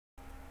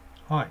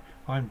Hi,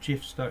 I'm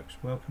Geoff Stokes.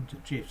 Welcome to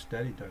Geoff's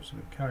Daily Dose of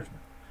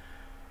Encouragement.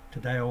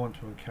 Today I want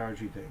to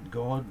encourage you that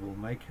God will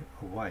make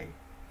a way.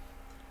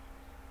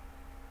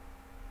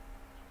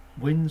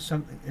 When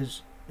something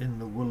is in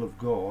the will of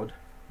God,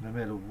 no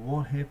matter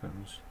what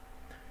happens,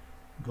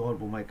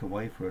 God will make a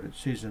way for it. It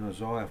says in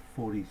Isaiah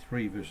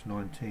 43 verse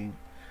 19,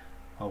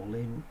 I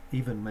will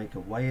even make a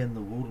way in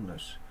the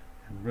wilderness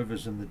and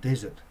rivers in the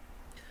desert.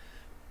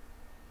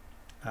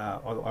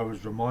 I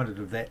was reminded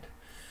of that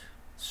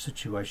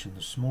situation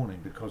this morning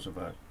because of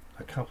a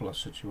couple of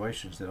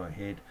situations that I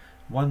had.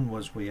 One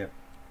was where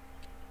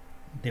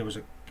there was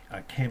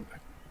a camp,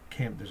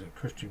 there's a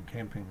Christian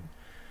camping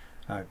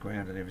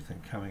ground and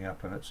everything coming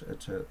up, and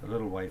it's a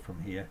little way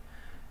from here,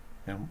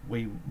 and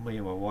me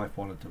and my wife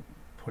wanted to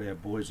put our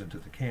boys into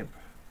the camp,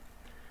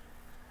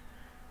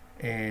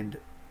 and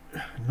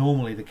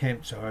normally the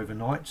camps are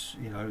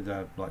overnights, you know,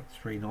 they're like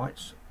 3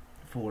 nights,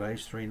 4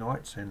 days, 3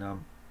 nights,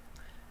 and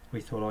we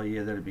thought, oh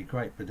yeah, that'd be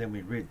great. But then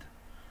we read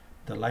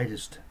the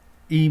latest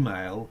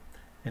email,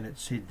 and it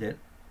said that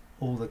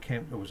all the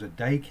camp, it was a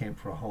day camp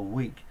for a whole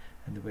week,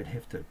 and that we'd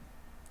have to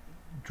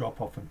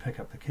drop off and pick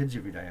up the kids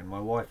every day. And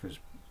my wife is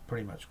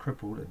pretty much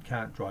crippled and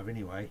can't drive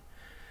anyway,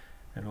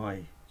 and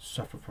I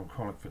suffer from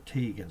chronic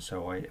fatigue, and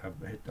so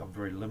I'm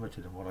very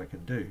limited in what I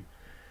can do.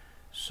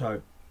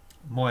 So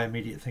my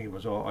immediate thing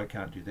was, oh, I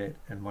can't do that.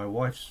 And my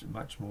wife's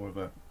much more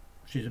of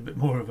she's a bit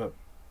more of a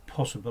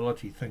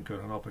possibility thinker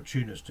and an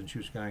opportunist, and she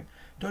was going,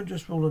 don't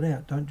just rule it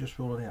out, don't just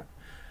rule it out.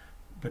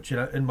 But you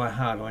know, in my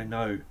heart I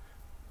know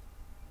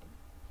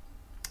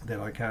that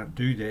I can't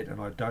do that,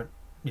 and I don't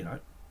know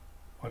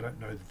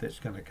that that's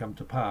going to come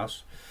to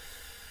pass.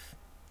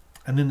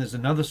 And then there's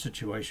another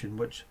situation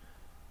which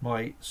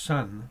my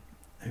son,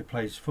 who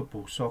plays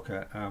football,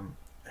 soccer,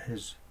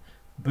 his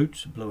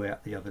boots blew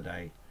out the other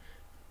day,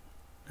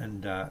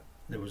 and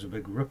there was a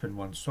big rip in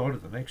one side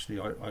of them. Actually,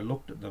 I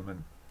looked at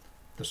them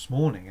this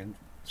morning and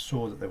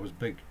saw that there was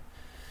big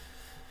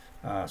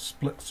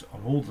splits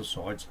on all the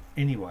sides.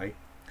 Anyway,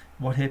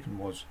 what happened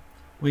was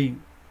we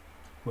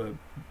were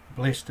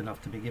blessed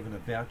enough to be given a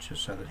voucher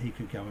so that he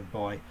could go and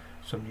buy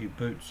some new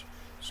boots.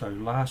 So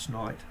last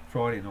night,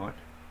 Friday night,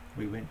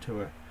 we went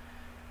to a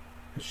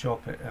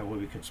shop where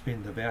we could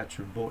spend the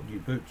voucher and bought new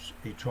boots.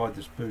 He tried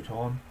this boot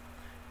on.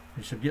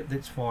 He said, yep,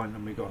 that's fine,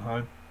 and we got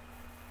home.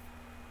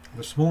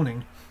 This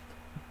morning,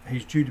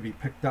 he's due to be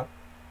picked up.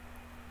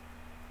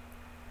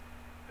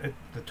 At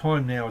the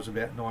time now is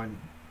about 9,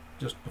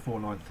 just before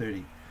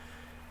 9:30.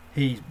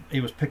 He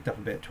was picked up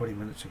about 20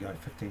 minutes ago,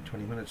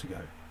 15-20 minutes ago.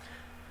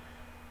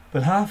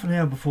 But half an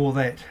hour before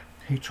that,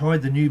 he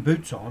tried the new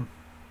boots on,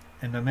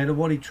 and no matter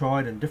what he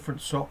tried, and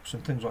different socks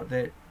and things like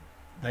that,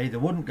 they either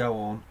wouldn't go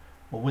on,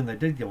 or when they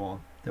did go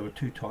on, they were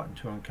too tight and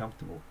too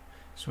uncomfortable.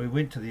 So we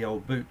went to the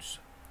old boots,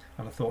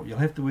 and I thought, you'll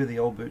have to wear the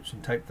old boots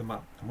and tape them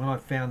up. And when I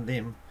found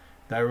them,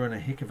 they were in a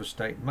heck of a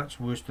state, much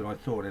worse than I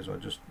thought, as I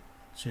just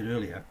said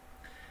earlier.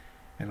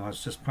 And I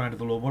was just praying to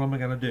the Lord, what am I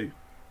going to do?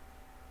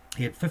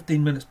 He had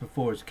 15 minutes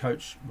before his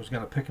coach was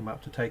going to pick him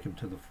up to take him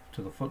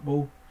to the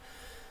football.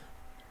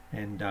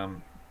 And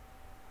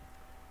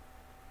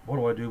what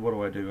do I do? What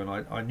do I do? And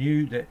I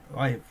knew that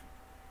I've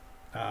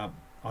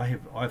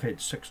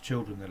had 6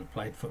 children that have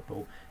played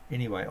football.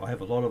 Anyway, I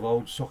have a lot of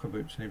old soccer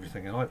boots and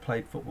everything, and I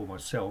played football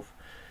myself.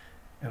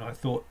 And I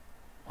thought,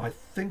 I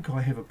think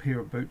I have a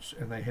pair of boots,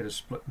 and they had a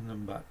split in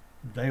them, but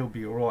they'll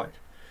be all right.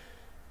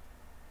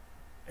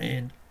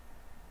 And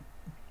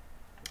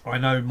I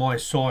know my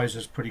size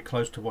is pretty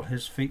close to what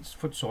his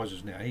foot size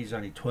is now. He's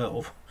only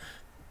 12,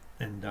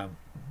 and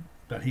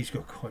but he's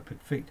got quite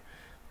big feet.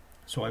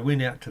 So I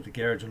went out to the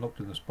garage and looked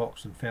in this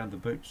box and found the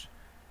boots,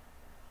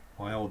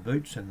 my old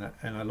boots, and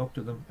I looked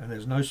at them, and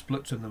there's no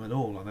splits in them at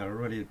all, and they were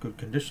really in good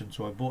condition.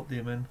 So I brought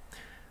them in,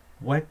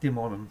 whacked them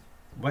on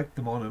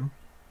him,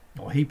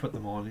 or he put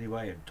them on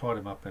anyway, and tied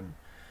them up, and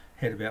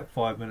had about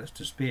 5 minutes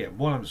to spare.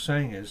 What I'm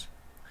saying is,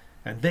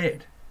 and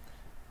that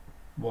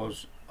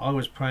was, I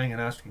was praying and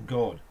asking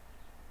God,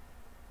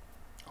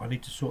 I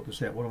need to sort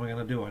this out. What am I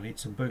going to do? I need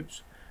some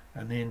boots.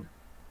 And then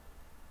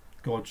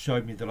God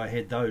showed me that I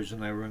had those,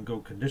 and they were in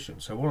good condition.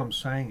 So what I'm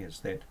saying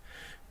is that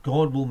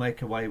God will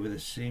make a way where there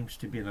seems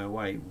to be no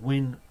way,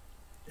 when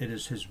it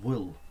is His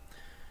will.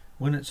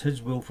 When it's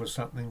His will for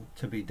something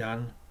to be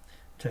done,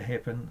 to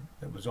happen.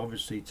 It was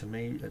obviously, to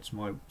me, it's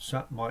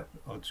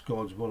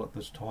God's will at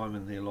this time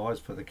in their lives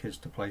for the kids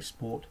to play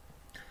sport.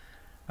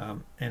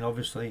 And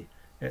obviously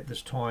at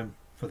this time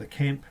for the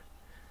camp,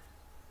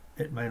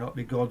 it may not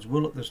be God's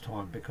will at this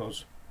time,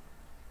 because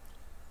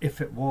if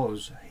it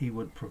was, He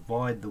would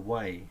provide the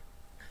way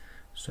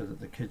so that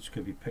the kids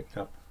could be picked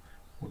up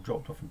or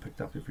dropped off and picked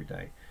up every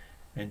day.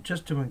 And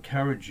just to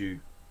encourage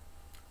you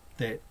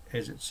that,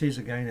 as it says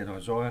again in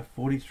Isaiah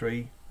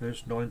 43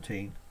 verse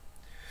 19,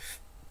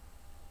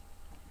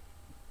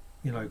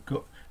 you know,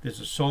 God,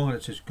 there's a song and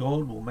it says,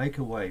 God will make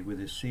a way where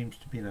there seems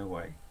to be no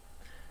way.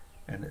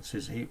 And it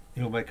says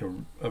He'll make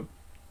a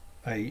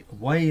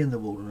way in the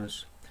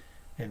wilderness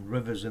and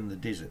rivers in the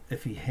desert.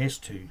 If He has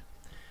to,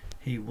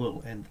 He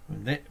will. And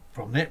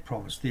from that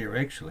promise there,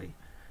 actually,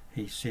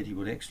 He said He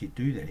would actually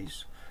do that.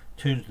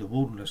 turns the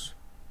wilderness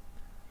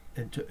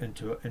into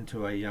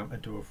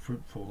a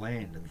fruitful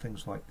land and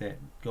things like that.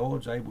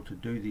 God's able to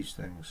do these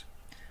things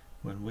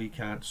when we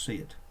can't see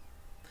it.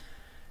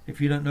 If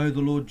you don't know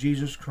the Lord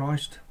Jesus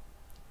Christ,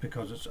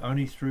 because it's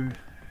only through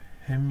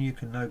him you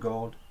can know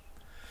God,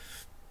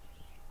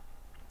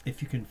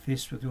 if you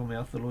confess with your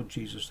mouth the Lord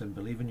Jesus and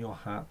believe in your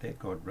heart that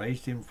God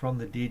raised him from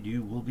the dead,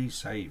 you will be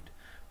saved.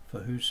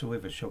 For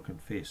whosoever shall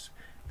confess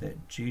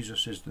that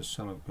Jesus is the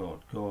Son of God,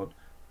 God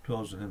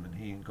dwells in him and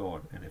he in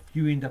God. And if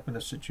you end up in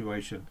a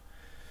situation,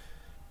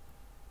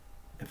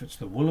 if it's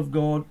the will of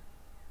God,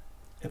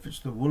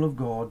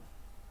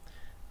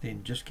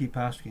 then just keep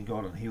asking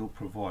God and he'll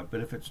provide.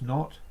 But if it's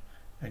not,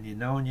 and you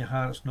know in your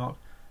heart it's not,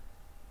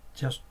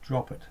 just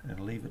drop it and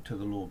leave it to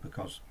the Lord,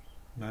 because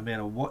no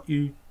matter what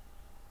you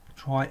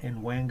try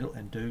and wangle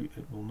and do,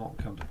 it will not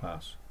come to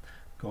pass.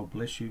 God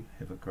bless you.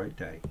 Have a great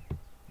day.